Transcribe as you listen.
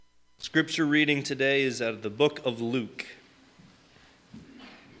Scripture reading today is out of the book of Luke.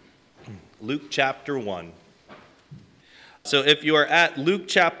 Luke chapter 1. So if you are at Luke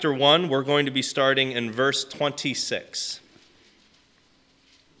chapter 1, we're going to be starting in verse 26.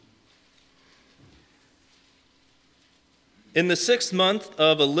 In the 6th month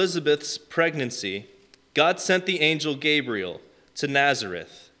of Elizabeth's pregnancy, God sent the angel Gabriel to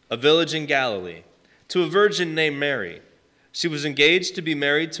Nazareth, a village in Galilee, to a virgin named Mary. She was engaged to be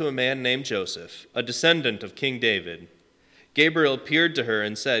married to a man named Joseph, a descendant of King David. Gabriel appeared to her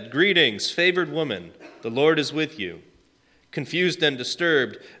and said, "Greetings, favored woman, the Lord is with you." Confused and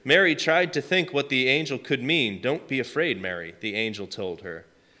disturbed, Mary tried to think what the angel could mean. "Don't be afraid, Mary," the angel told her,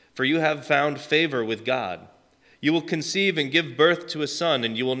 "for you have found favor with God. You will conceive and give birth to a son,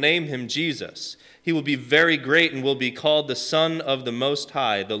 and you will name him Jesus. He will be very great and will be called the Son of the Most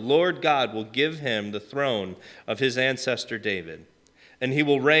High. The Lord God will give him the throne of his ancestor David, and he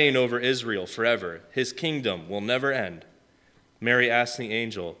will reign over Israel forever. His kingdom will never end." Mary asked the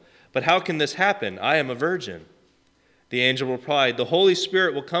angel, "But how can this happen? I am a virgin." The angel replied, "The Holy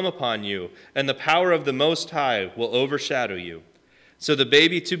Spirit will come upon you, and the power of the Most High will overshadow you. So the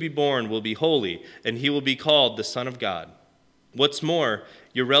baby to be born will be holy, and he will be called the Son of God. What's more,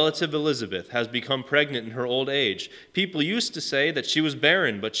 your relative Elizabeth has become pregnant in her old age. People used to say that she was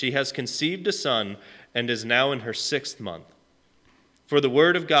barren, but she has conceived a son and is now in her 6th month. For the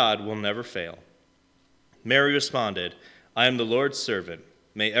word of God will never fail." Mary responded, "I am the Lord's servant.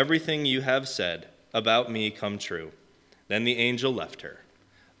 May everything you have said about me come true." Then the angel left her.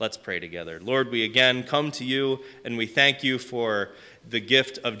 Let's pray together. Lord, we again come to you, and we thank you for the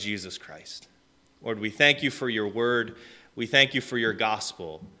gift of Jesus Christ. Lord, we thank you for your word. We thank you for your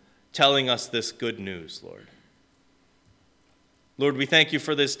gospel, telling us this good news, Lord. Lord, we thank you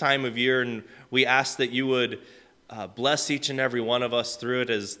for this time of year, and we ask that you would bless each and every one of us through it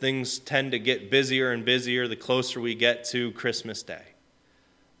as things tend to get busier and busier the closer we get to Christmas Day.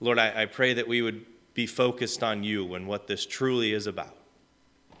 Lord, I pray that we would be focused on you and what this truly is about.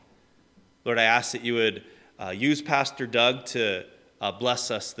 Lord, I ask that you would use Pastor Doug to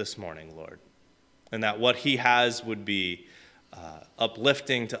bless us this morning, Lord, and that what he has would be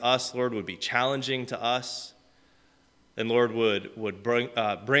uplifting to us, Lord, would be challenging to us, and Lord, would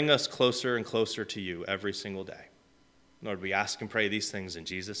bring us closer and closer to you every single day. Lord, we ask and pray these things in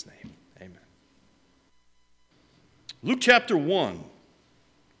Jesus' name. Amen. Luke chapter 1.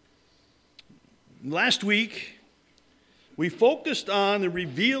 Last week, we focused on the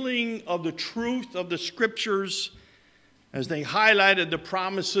revealing of the truth of the Scriptures as they highlighted the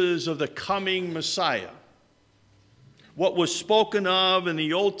promises of the coming Messiah. What was spoken of in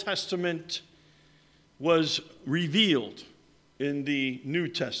the Old Testament was revealed in the New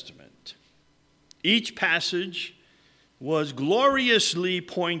Testament. Each passage was gloriously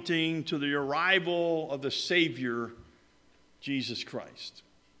pointing to the arrival of the Savior, Jesus Christ.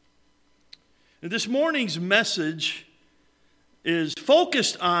 And this morning's message is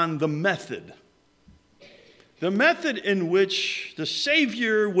focused on the method in which the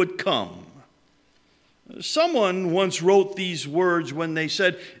Savior would come. Someone once wrote these words when they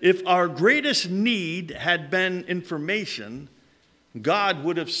said, "If our greatest need had been information, God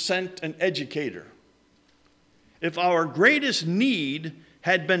would have sent an educator. If our greatest need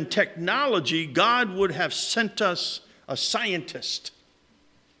had been technology, God would have sent us a scientist.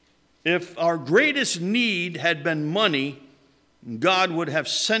 If our greatest need had been money, God would have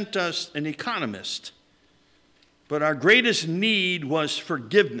sent us an economist. But our greatest need was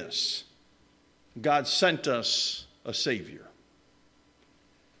forgiveness. God sent us a Savior."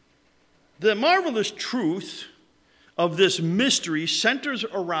 The marvelous truth of this mystery centers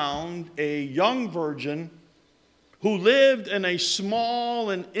around a young virgin who lived in a small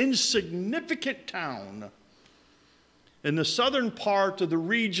and insignificant town in the southern part of the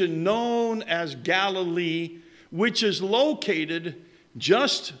region known as Galilee, which is located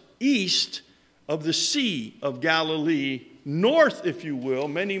just east of the Sea of Galilee, north, if you will,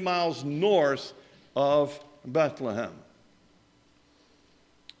 many miles north of Bethlehem.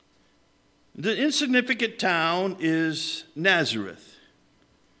 The insignificant town is Nazareth.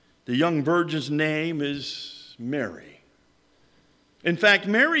 The young virgin's name is Mary. In fact,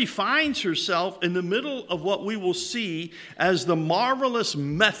 Mary finds herself in the middle of what we will see as the marvelous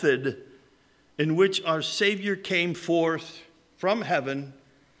method in which our Savior came forth from heaven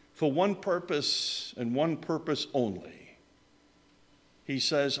for one purpose and one purpose only. He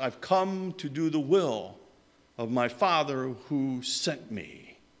says, "I've come to do the will of my Father who sent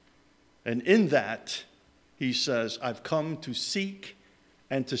me." And in that, he says, "I've come to seek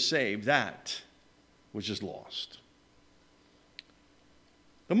and to save that which is lost."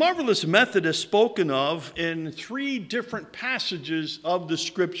 The marvelous method is spoken of in 3 different passages of the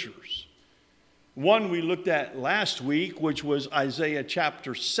Scriptures. One we looked at last week, which was Isaiah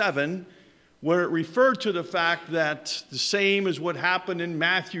chapter 7, where it referred to the fact that the same is what happened in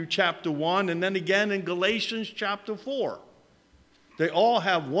Matthew chapter 1, and then again in Galatians chapter 4. They all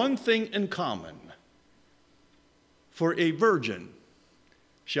have one thing in common: for a virgin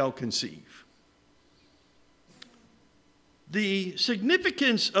shall conceive. The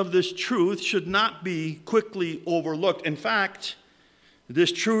significance of this truth should not be quickly overlooked. In fact,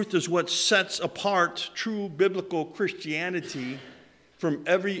 this truth is what sets apart true biblical Christianity from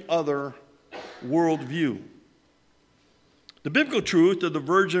every other worldview. The biblical truth of the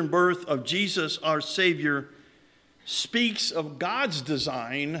virgin birth of Jesus, our Savior, speaks of God's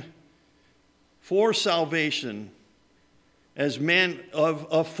design for salvation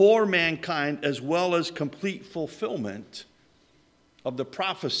for mankind, as well as complete fulfillment of the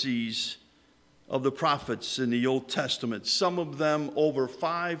prophecies of the prophets in the Old Testament, some of them over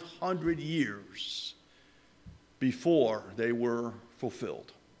 500 years before they were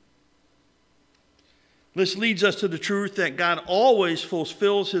fulfilled. This leads us to the truth that God always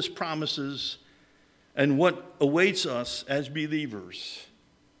fulfills his promises and what awaits us as believers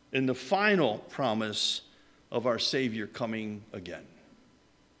in the final promise of our Savior coming again.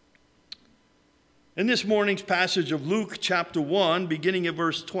 In this morning's passage of Luke chapter 1, beginning at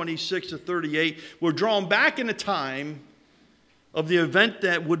verse 26 to 38, we're drawn back in a time of the event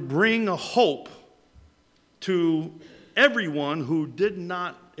that would bring a hope to everyone who did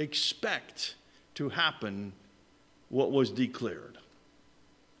not expect to happen what was declared.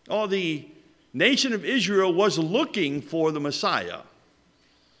 The nation of Israel was looking for the Messiah.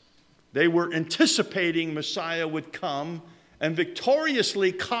 They were anticipating Messiah would come and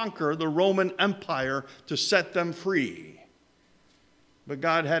victoriously conquer the Roman Empire to set them free. But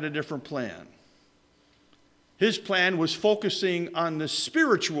God had a different plan. His plan was focusing on the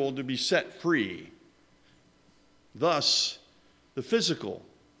spiritual to be set free. Thus, the physical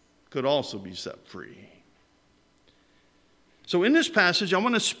could also be set free. So in this passage, I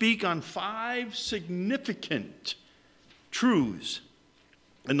want to speak on 5 significant truths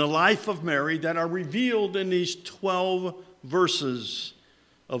in the life of Mary that are revealed in these 12 verses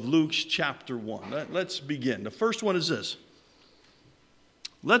of Luke's chapter 1. Let's begin. The first one is this.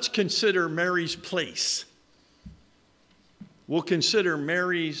 Let's consider Mary's place. We'll consider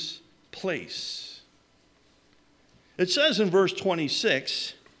Mary's place. It says in verse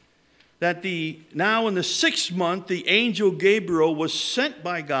 26 that now in the 6th month, the angel Gabriel was sent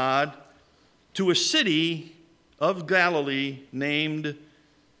by God to a city of Galilee named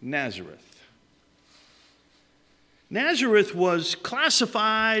Nazareth. Nazareth was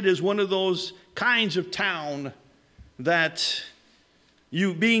classified as one of those kinds of town that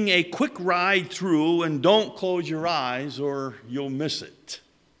you being a quick ride through and don't close your eyes or you'll miss it.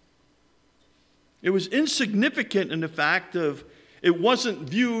 It was insignificant in the fact of it wasn't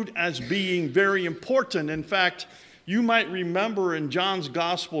viewed as being very important. In fact, you might remember in John's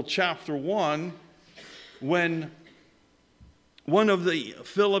Gospel chapter 1 when one of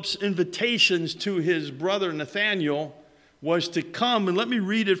Philip's invitations to his brother Nathanael was to come, and let me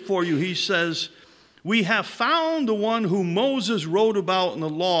read it for you. He says, "We have found the one whom Moses wrote about in the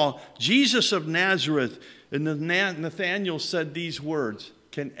law, Jesus of Nazareth." And Nathanael said these words,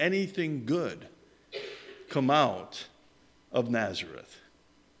 "Can anything good come out of Nazareth?"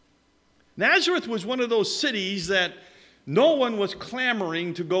 Nazareth was one of those cities that no one was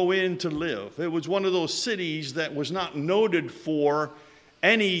clamoring to go in to live. It was one of those cities that was not noted for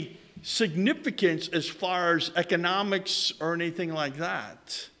any significance as far as economics or anything like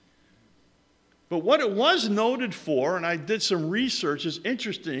that. But what it was noted for, and I did some research, is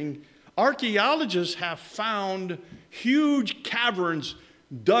interesting. Archaeologists have found huge caverns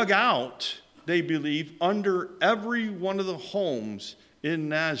dug out, they believe, under every one of the homes in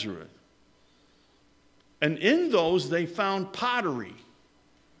Nazareth. And in those, they found pottery.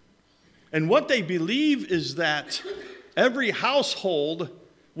 And what they believe is that every household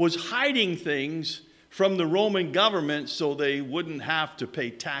was hiding things from the Roman government so they wouldn't have to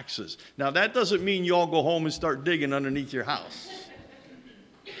pay taxes. Now, that doesn't mean you all go home and start digging underneath your house.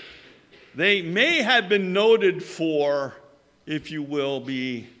 They may have been noted for, if you will,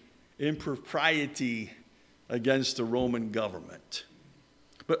 be impropriety against the Roman government.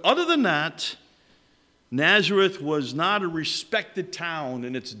 But other than that, Nazareth was not a respected town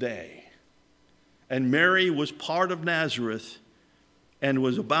in its day. And Mary was part of Nazareth and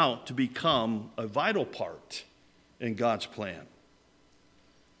was about to become a vital part in God's plan.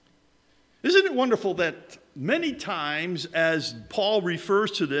 Isn't it wonderful that many times, as Paul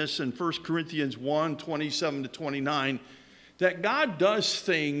refers to this in 1 Corinthians 1, 27 to 29, that God does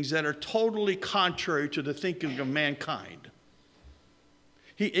things that are totally contrary to the thinking of mankind.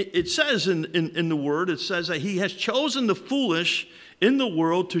 It says in the Word, it says that He has chosen the foolish in the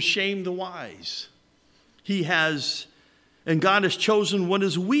world to shame the wise. And God has chosen what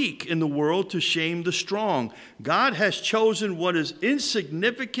is weak in the world to shame the strong. God has chosen what is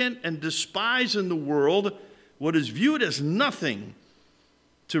insignificant and despised in the world, what is viewed as nothing,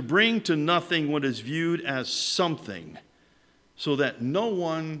 to bring to nothing what is viewed as something, so that no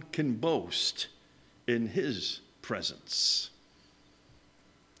one can boast in His presence.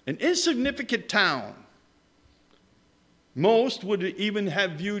 An insignificant town. Most would even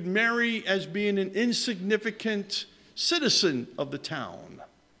have viewed Mary as being an insignificant citizen of the town.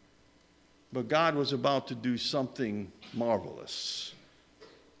 But God was about to do something marvelous.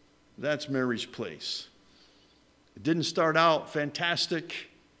 That's Mary's place. It didn't start out fantastic,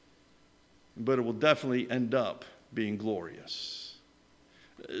 but it will definitely end up being glorious.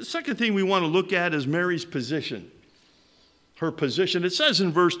 The second thing we want to look at is Mary's position. Her position. It says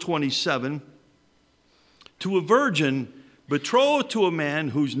in verse 27, to a virgin betrothed to a man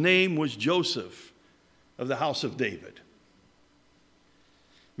whose name was Joseph, of the house of David.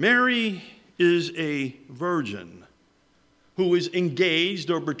 Mary is a virgin who is engaged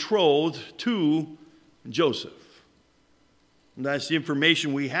or betrothed to Joseph. And that's the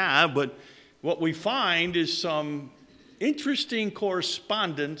information we have, but what we find is some interesting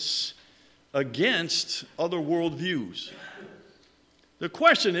correspondence against other worldviews. The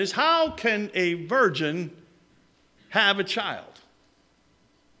question is, how can a virgin have a child?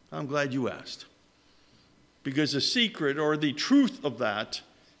 I'm glad you asked. Because the secret or the truth of that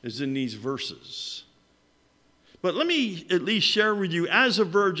is in these verses. But let me at least share with you, as a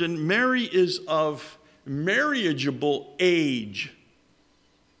virgin, Mary is of marriageable age.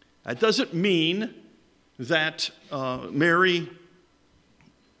 That doesn't mean that Mary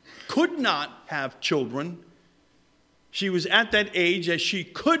could not have children. She was at that age as she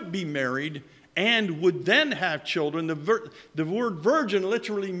could be married and would then have children. The word virgin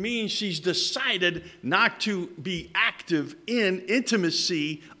literally means she's decided not to be active in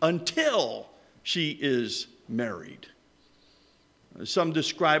intimacy until she is married. Some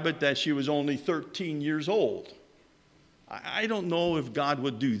describe it that she was only 13 years old. I don't know if God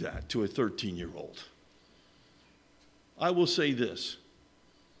would do that to a 13-year-old. I will say this.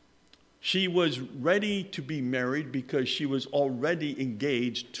 She was ready to be married because she was already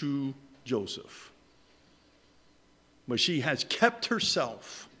engaged to Joseph. But she has kept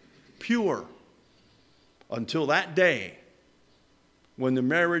herself pure until that day when the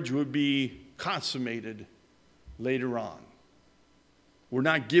marriage would be consummated later on. We're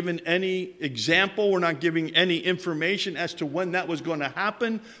not given any example. We're not giving any information as to when that was going to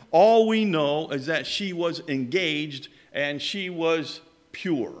happen. All we know is that she was engaged and she was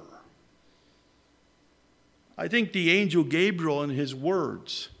pure. I think the angel Gabriel in his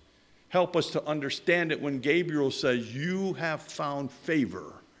words help us to understand it when Gabriel says, you have found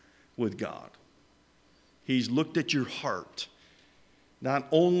favor with God. He's looked at your heart. Not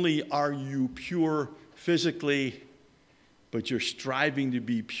only are you pure physically, but you're striving to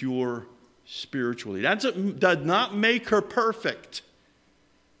be pure spiritually. That does not make her perfect.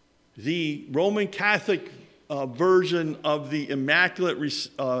 The Roman Catholic version of the Immaculate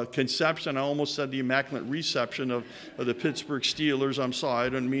Conception, I almost said the Immaculate Reception of the Pittsburgh Steelers. I'm sorry, I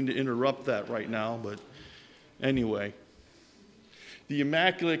didn't mean to interrupt that right now, but anyway. The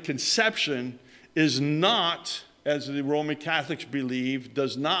Immaculate Conception is not, as the Roman Catholics believe,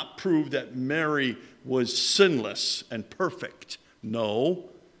 does not prove that Mary was sinless and perfect. No.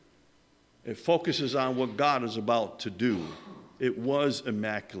 It focuses on what God is about to do. It was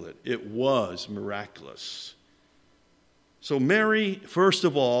immaculate. It was miraculous. So Mary, first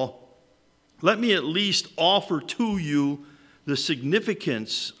of all, let me at least offer to you the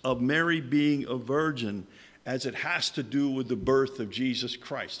significance of Mary being a virgin as it has to do with the birth of Jesus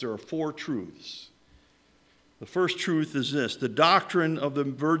Christ. There are 4 truths. The first truth is this: the doctrine of the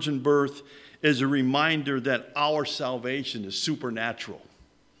virgin birth is a reminder that our salvation is supernatural.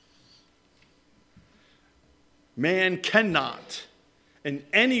 Man cannot in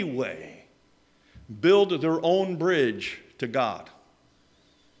any way build their own bridge to God.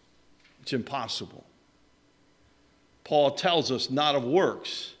 It's impossible. Paul tells us, not of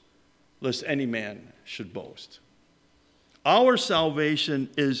works, lest any man should boast. Our salvation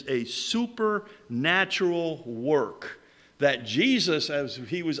is a supernatural work that Jesus, as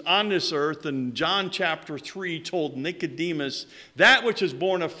he was on this earth, in John chapter 3, told Nicodemus, that which is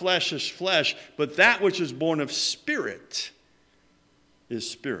born of flesh is flesh, but that which is born of spirit is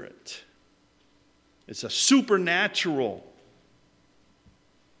spirit. It's a supernatural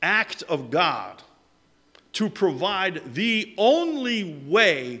act of God to provide the only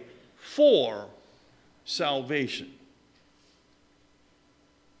way for salvation.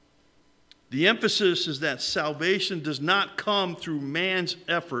 The emphasis is that salvation does not come through man's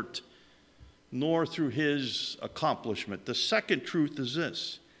effort nor through his accomplishment. The second truth is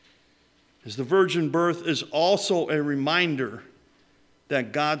this, is the virgin birth is also a reminder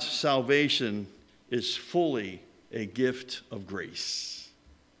that God's salvation is fully a gift of grace.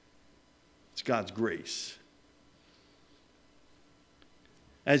 It's God's grace.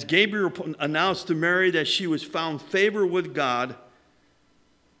 As Gabriel announced to Mary that she was found favor with God,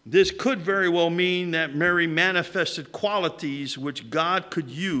 this could very well mean that Mary manifested qualities which God could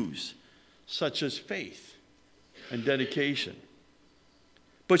use, such as faith and dedication.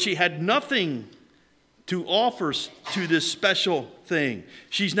 But she had nothing to offer to this special thing.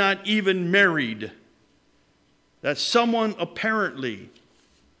 She's not even married. That someone apparently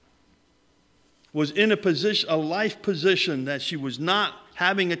was in a life position that she was not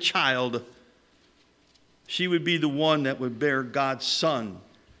having a child, she would be the one that would bear God's Son,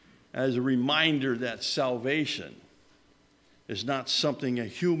 as a reminder that salvation is not something a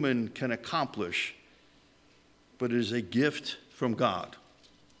human can accomplish, but is a gift from God.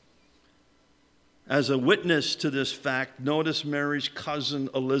 As a witness to this fact, notice Mary's cousin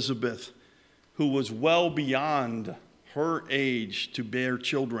Elizabeth, who was well beyond her age to bear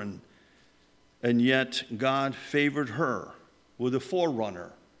children, and yet God favored her with a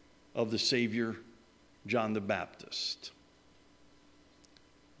forerunner of the Savior, John the Baptist.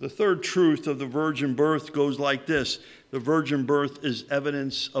 The third truth of the virgin birth goes like this. The virgin birth is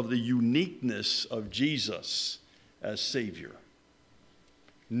evidence of the uniqueness of Jesus as Savior.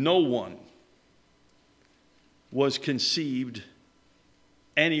 No one was conceived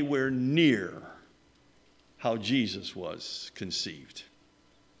anywhere near how Jesus was conceived.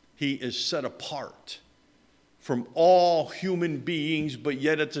 He is set apart from all human beings, but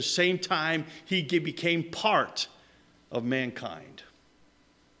yet at the same time, he became part of mankind.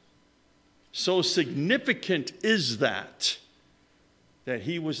 So significant is that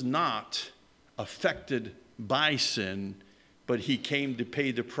he was not affected by sin, but he came to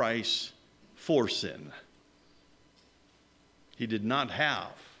pay the price for sin. He did not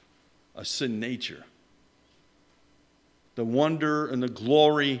have a sin nature. The wonder and the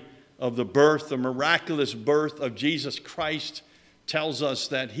glory of the birth, the miraculous birth of Jesus Christ, tells us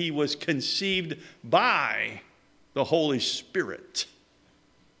that he was conceived by the Holy Spirit.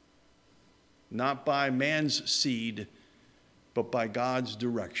 Not by man's seed, but by God's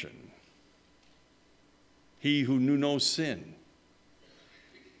direction. He who knew no sin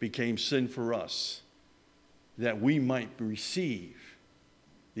became sin for us, that we might receive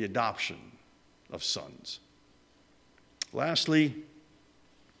the adoption of sons. Lastly,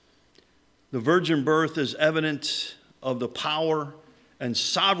 the virgin birth is evidence of the power and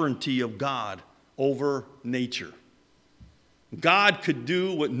sovereignty of God over nature. God could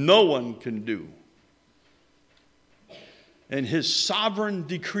do what no one can do. And his sovereign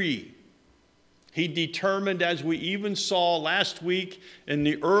decree, he determined, as we even saw last week in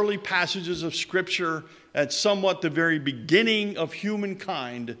the early passages of Scripture, at somewhat the very beginning of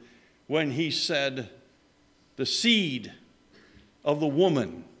humankind, when he said, the seed of the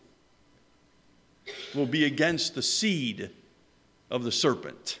woman will be against the seed of the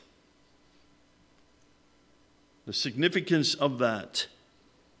serpent. The significance of that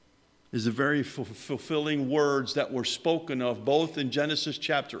is the very fulfilling words that were spoken of both in Genesis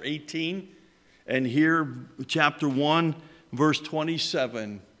chapter 18 and here chapter 1, verse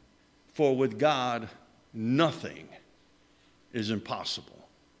 27. For with God, nothing is impossible.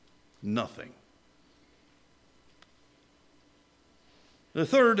 Nothing. The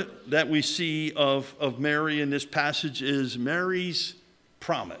third that we see of Mary in this passage is Mary's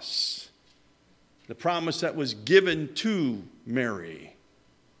promise. The promise that was given to Mary.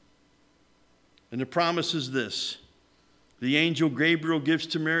 And the promise is this. The angel Gabriel gives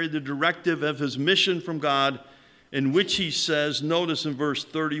to Mary the directive of his mission from God, in which he says, notice in verse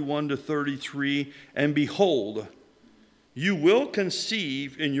 31 to 33, and behold, you will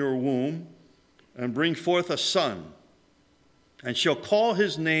conceive in your womb and bring forth a son, and shall call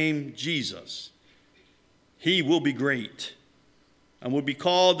his name Jesus. He will be great and will be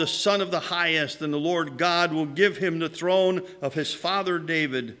called the Son of the Highest, and the Lord God will give him the throne of his father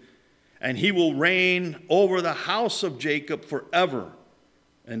David, and he will reign over the house of Jacob forever,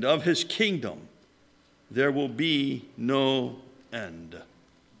 and of his kingdom there will be no end.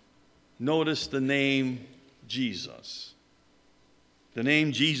 Notice the name Jesus. The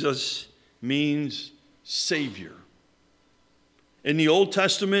name Jesus means Savior. In the Old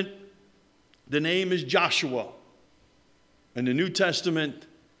Testament, the name is Joshua. In the New Testament,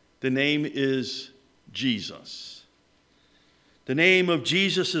 the name is Jesus. The name of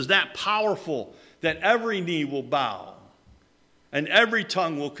Jesus is that powerful that every knee will bow and every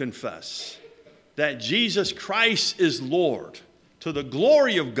tongue will confess that Jesus Christ is Lord, to the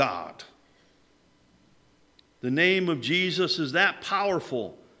glory of God. The name of Jesus is that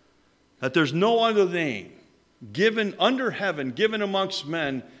powerful that there's no other name given under heaven, given amongst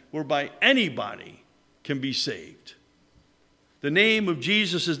men, whereby anybody can be saved. The name of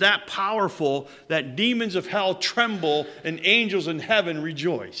Jesus is that powerful that demons of hell tremble and angels in heaven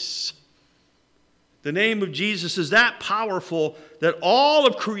rejoice. The name of Jesus is that powerful that all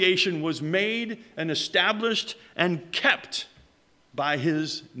of creation was made and established and kept by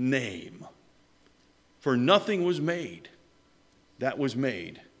his name. For nothing was made that was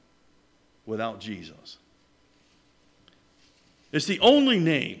made without Jesus. It's the only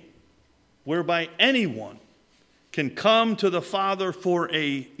name whereby anyone can come to the Father for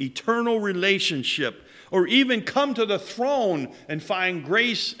an eternal relationship, or even come to the throne and find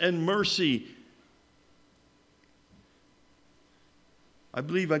grace and mercy. I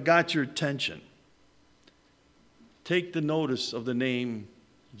believe I got your attention. Take the notice of the name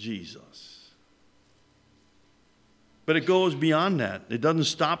Jesus. But it goes beyond that. It doesn't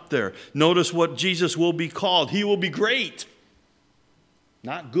stop there. Notice what Jesus will be called. He will be great.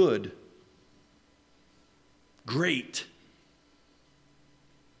 Not good. Great.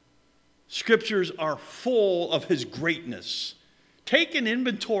 Scriptures are full of his greatness. Take an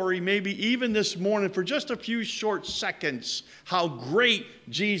inventory, maybe even this morning, for just a few short seconds, how great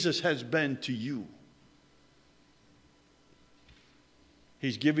Jesus has been to you.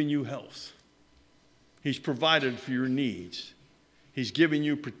 He's given you health. He's provided for your needs. He's given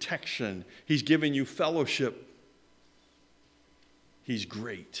you protection. He's given you fellowship. He's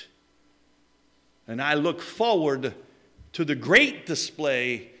great. And I look forward to the great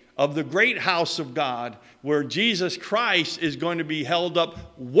display of the great house of God, where Jesus Christ is going to be held up.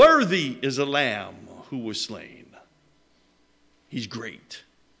 Worthy is a lamb who was slain. He's great.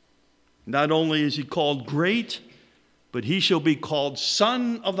 Not only is he called great, but he shall be called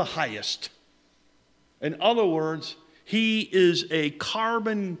Son of the Highest. In other words, he is a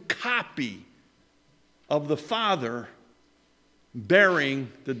carbon copy of the Father,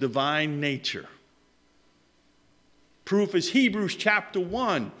 bearing the divine nature. Proof is Hebrews chapter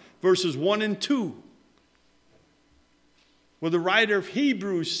 1, verses 1 and 2, where the writer of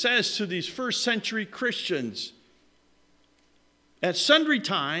Hebrews says to these first century Christians, at sundry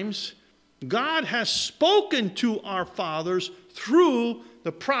times, God has spoken to our fathers through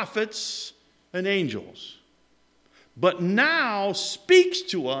the prophets and angels, but now speaks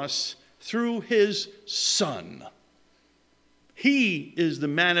to us through his Son. He is the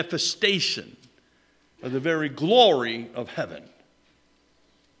manifestation of the very glory of heaven.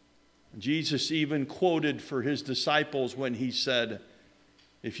 Jesus even quoted for his disciples when he said,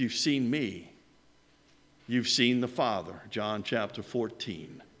 if you've seen me, you've seen the Father. John chapter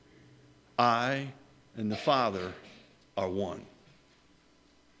 14. I and the Father are one.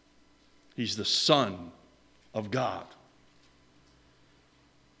 He's the Son of God.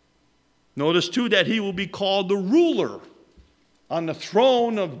 Notice too that he will be called the ruler on the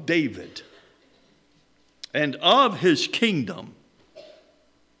throne of David. And of his kingdom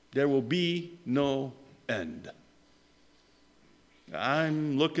there will be no end.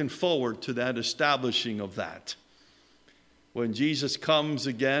 I'm looking forward to that establishing of that. When Jesus comes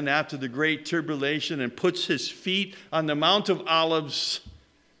again after the great tribulation and puts his feet on the Mount of Olives,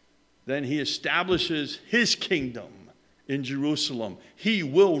 then he establishes his kingdom in Jerusalem. He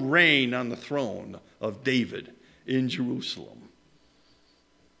will reign on the throne of David in Jerusalem.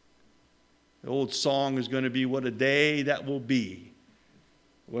 The old song is going to be, what a day that will be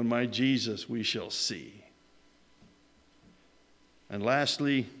when my Jesus we shall see. And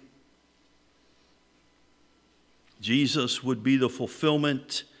lastly, Jesus would be the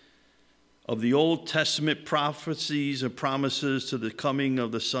fulfillment of the Old Testament prophecies and promises to the coming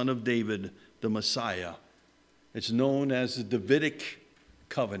of the Son of David, the Messiah. It's known as the Davidic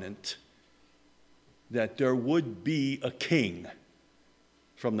covenant, that there would be a king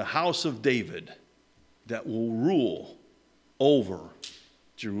from the house of David that will rule over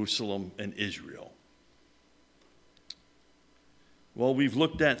Jerusalem and Israel. Well, we've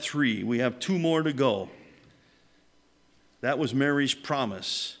looked at 3. We have 2 more to go. That was Mary's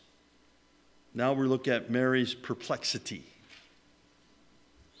promise. Now we look at Mary's perplexity.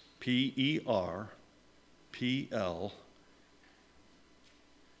 P-E-R-P-L.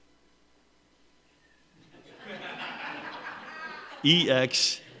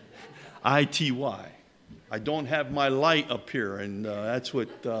 E-X-I-T-Y. I don't have my light up here, and that's what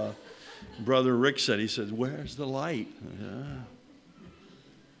Brother Rick said. He said, "Where's the light?"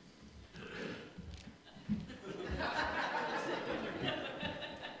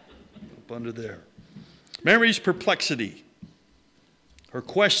 Up under there. Mary's perplexity. Her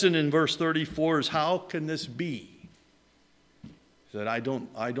question in verse 34 is, "How can this be?" She said, I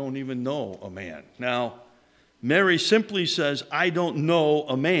don't even know a man. Now, Mary simply says, "I don't know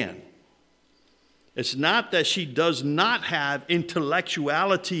a man." It's not that she does not have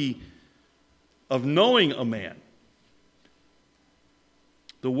intellectuality of knowing a man.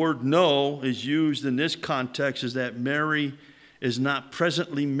 The word "know" is used in this context is that Mary is not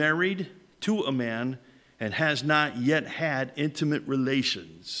presently married to a man and has not yet had intimate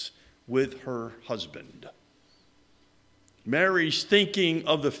relations with her husband. Mary's thinking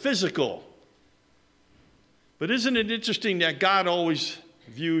of the physical. But isn't it interesting that God always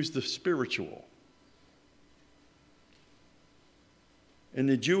views the spiritual? In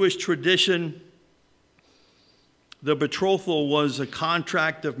the Jewish tradition, the betrothal was a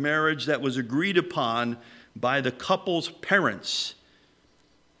contract of marriage that was agreed upon by the couple's parents.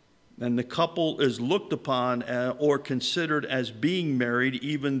 And the couple is looked upon or considered as being married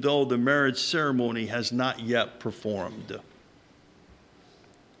even though the marriage ceremony has not yet performed.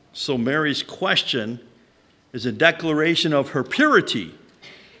 So Mary's question is a declaration of her purity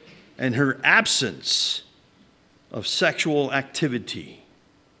and her absence of sexual activity.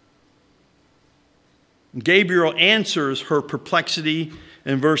 Gabriel answers her perplexity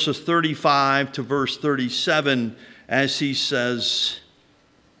in verses 35 to verse 37 as he says,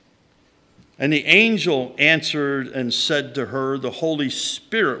 "And the angel answered and said to her, the Holy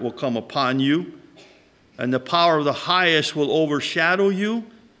Spirit will come upon you, and the power of the highest will overshadow you.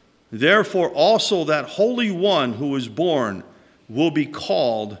 Therefore also that Holy One who is born will be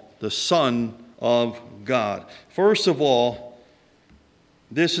called the Son of God." First of all,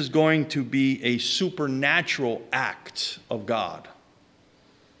 this is going to be a supernatural act of God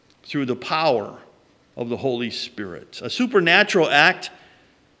through the power of the Holy Spirit. A supernatural act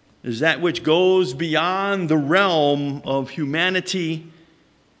is that which goes beyond the realm of humanity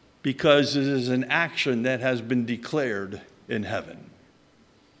because it is an action that has been declared in heaven.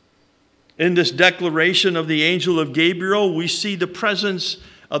 In this declaration of the angel of Gabriel, we see the presence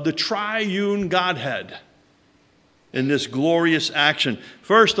of the triune Godhead in this glorious action.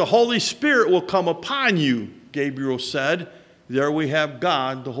 First, the Holy Spirit will come upon you, Gabriel said. There we have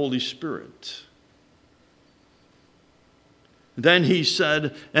God, the Holy Spirit. Then he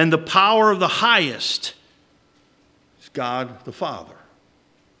said, and the power of the highest is God the Father.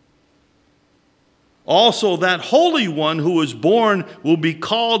 Also, that Holy One who is born will be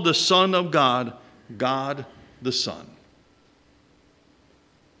called the Son of God, God the Son.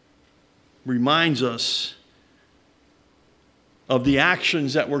 Reminds us of the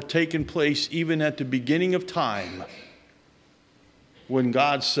actions that were taking place even at the beginning of time when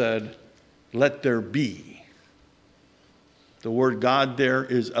God said, "Let there be." The word God there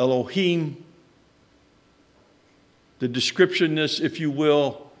is Elohim. The description is, if you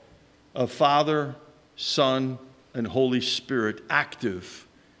will, of Father, Son, and Holy Spirit active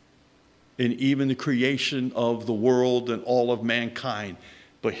in even the creation of the world and all of mankind.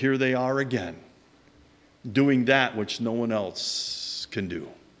 But here they are again, doing that which no one else can do.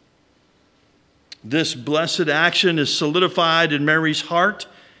 This blessed action is solidified in Mary's heart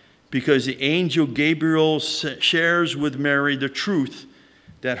because the angel Gabriel shares with Mary the truth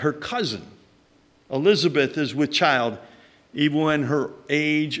that her cousin Elizabeth is with child even when her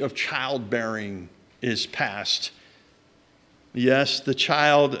age of childbearing is past. Yes, the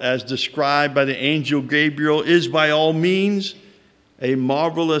child, as described by the angel Gabriel, is by all means a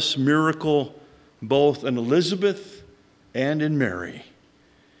marvelous miracle both in Elizabeth and in Mary,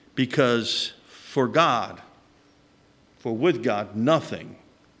 because for with God, nothing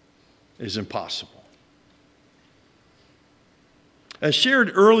is impossible. As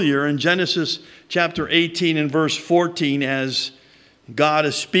shared earlier in Genesis chapter 18 and verse 14, as God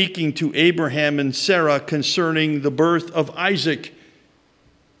is speaking to Abraham and Sarah concerning the birth of Isaac,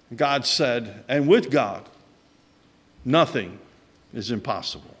 God said, and with God, nothing is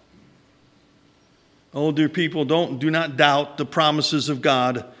impossible. Oh, dear people, do not doubt the promises of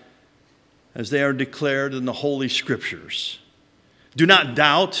God as they are declared in the Holy Scriptures. Do not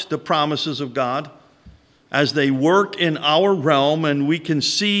doubt the promises of God as they work in our realm, and we can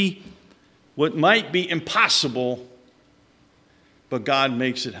see what might be impossible, but God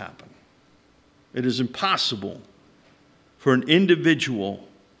makes it happen. It is impossible for an individual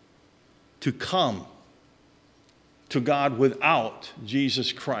to come to God without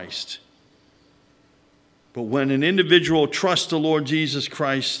Jesus Christ. But when an individual trusts the Lord Jesus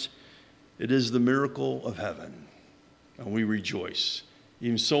Christ, it is the miracle of heaven. And we rejoice.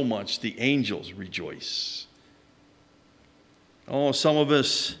 Even so much, the angels rejoice. Oh, some of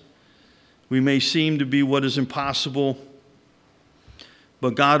us, we may seem to be what is impossible,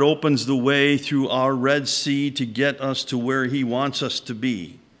 but God opens the way through our Red Sea to get us to where He wants us to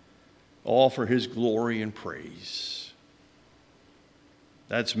be, all for His glory and praise.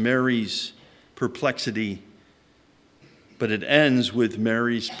 That's Mary's perplexity, but it ends with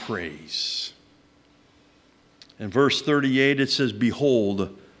Mary's praise. In verse 38, it says,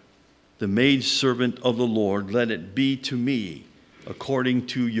 "Behold, the maidservant of the Lord, let it be to me according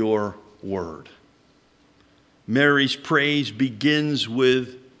to your word." Mary's praise begins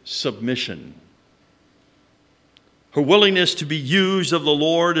with submission. Her willingness to be used of the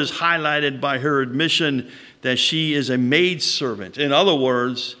Lord is highlighted by her admission that she is a maidservant. In other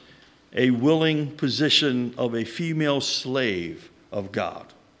words, a willing position of a female slave of God.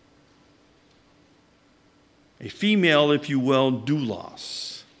 A female, if you will,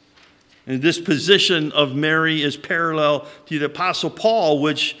 doulos. And this position of Mary is parallel to the Apostle Paul,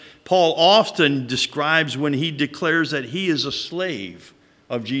 which Paul often describes when he declares that he is a slave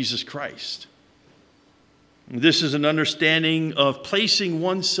of Jesus Christ. This is an understanding of placing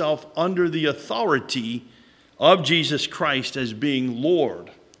oneself under the authority of Jesus Christ as being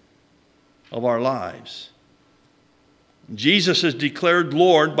Lord of our lives. Jesus is declared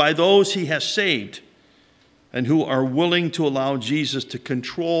Lord by those He has saved and who are willing to allow Jesus to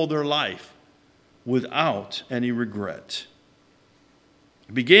control their life without any regret.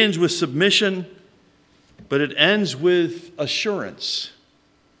 It begins with submission, but it ends with assurance.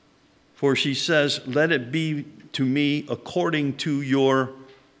 For she says, "Let it be to me according to your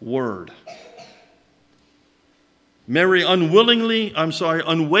word." Mary unwaveringly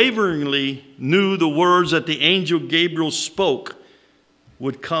knew the words that the angel Gabriel spoke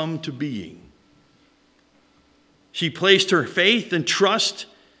would come to being. She placed her faith and trust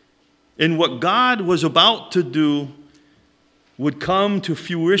in what God was about to do would come to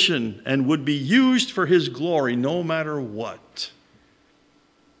fruition and would be used for His glory no matter what.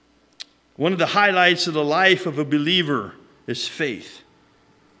 One of the highlights of the life of a believer is faith.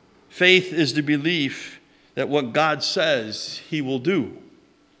 Faith is the belief that what God says He will do.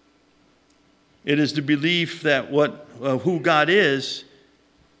 It is the belief that who God is,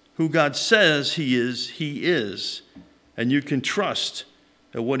 who God says He is, and you can trust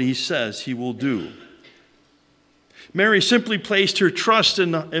that what He says He will do. Mary simply placed her trust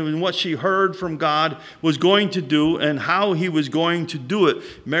in what she heard from God was going to do and how He was going to do it.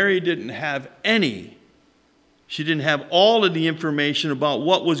 Mary didn't have she didn't have all of the information about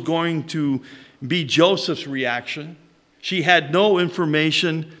what was going to be Joseph's reaction. She had no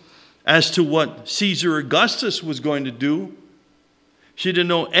information as to what Caesar Augustus was going to do. She didn't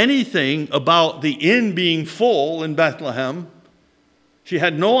know anything about the inn being full in Bethlehem. She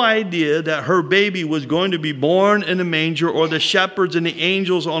had no idea that her baby was going to be born in a manger, or the shepherds and the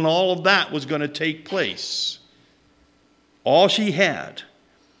angels on all of that was going to take place. All she had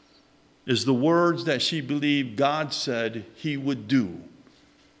is the words that she believed God said He would do.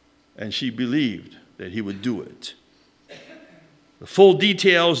 And she believed that He would do it. The full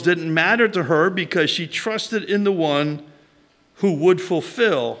details didn't matter to her because she trusted in the one who would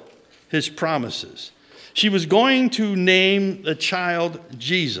fulfill His promises. She was going to name the child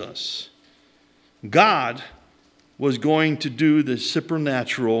Jesus. God was going to do the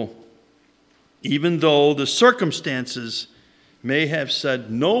supernatural, even though the circumstances may have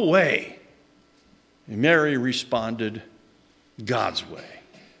said, "No way." And Mary responded, "God's way."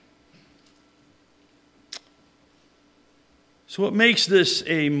 So what makes this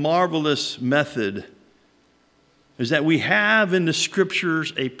a marvelous method is that we have in the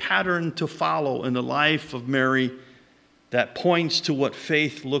Scriptures a pattern to follow in the life of Mary that points to what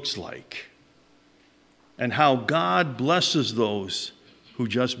faith looks like and how God blesses those who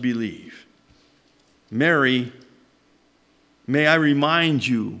just believe. Mary, may I remind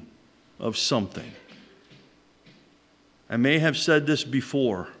you of something. I may have said this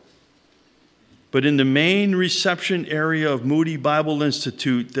before, but in the main reception area of Moody Bible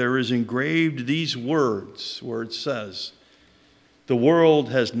Institute, there is engraved these words where it says, "The world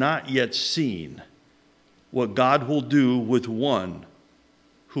has not yet seen what God will do with one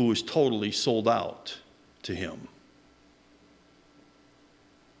who is totally sold out to him.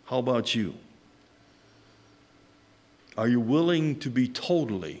 How about you? Are you willing to be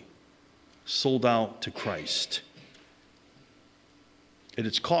totally sold out to Christ? And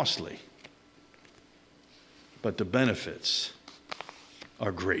it's costly, but the benefits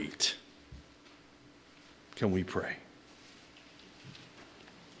are great. Can we pray?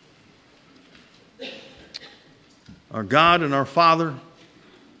 Our God and our Father,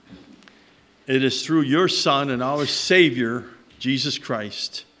 it is through your Son and our Savior, Jesus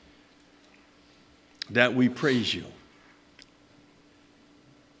Christ, that we praise you.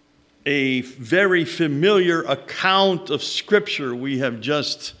 A very familiar account of Scripture we have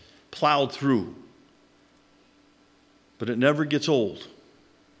just plowed through, but it never gets old.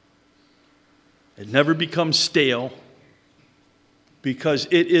 It never becomes stale because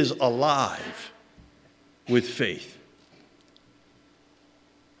it is alive with faith.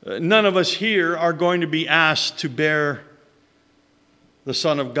 None of us here are going to be asked to bear the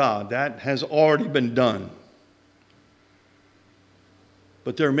Son of God. That has already been done.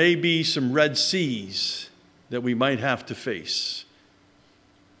 But there may be some Red Seas that we might have to face.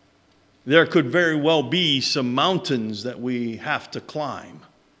 There could very well be some mountains that we have to climb.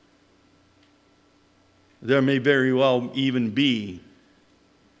 There may very well even be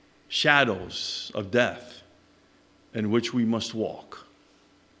shadows of death in which we must walk.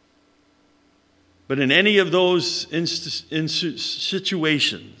 But in any of those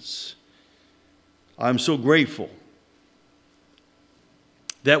situations, I'm so grateful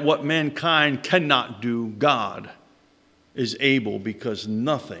that what mankind cannot do, God is able, because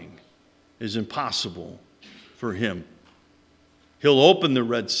nothing is impossible for him. He'll open the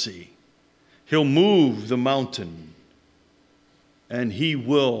Red Sea. He'll move the mountain. And he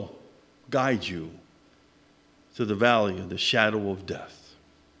will guide you to the valley of the shadow of death.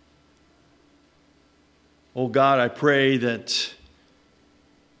 Oh God, I pray that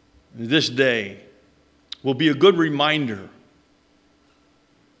this day will be a good reminder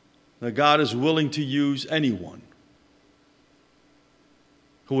that God is willing to use anyone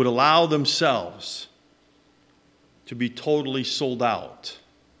who would allow themselves to be totally sold out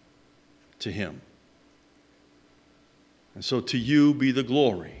to him. And so to you be the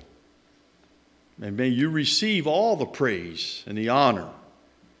glory. And may you receive all the praise and the honor,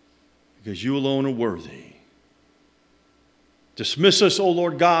 because you alone are worthy. Dismiss us, O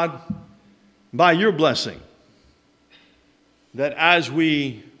Lord God, by your blessing, that as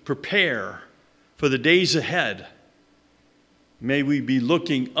we prepare for the days ahead, may we be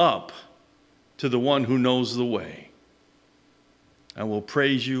looking up to the one who knows the way. And we'll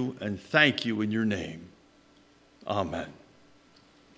praise you and thank you in your name. Amen.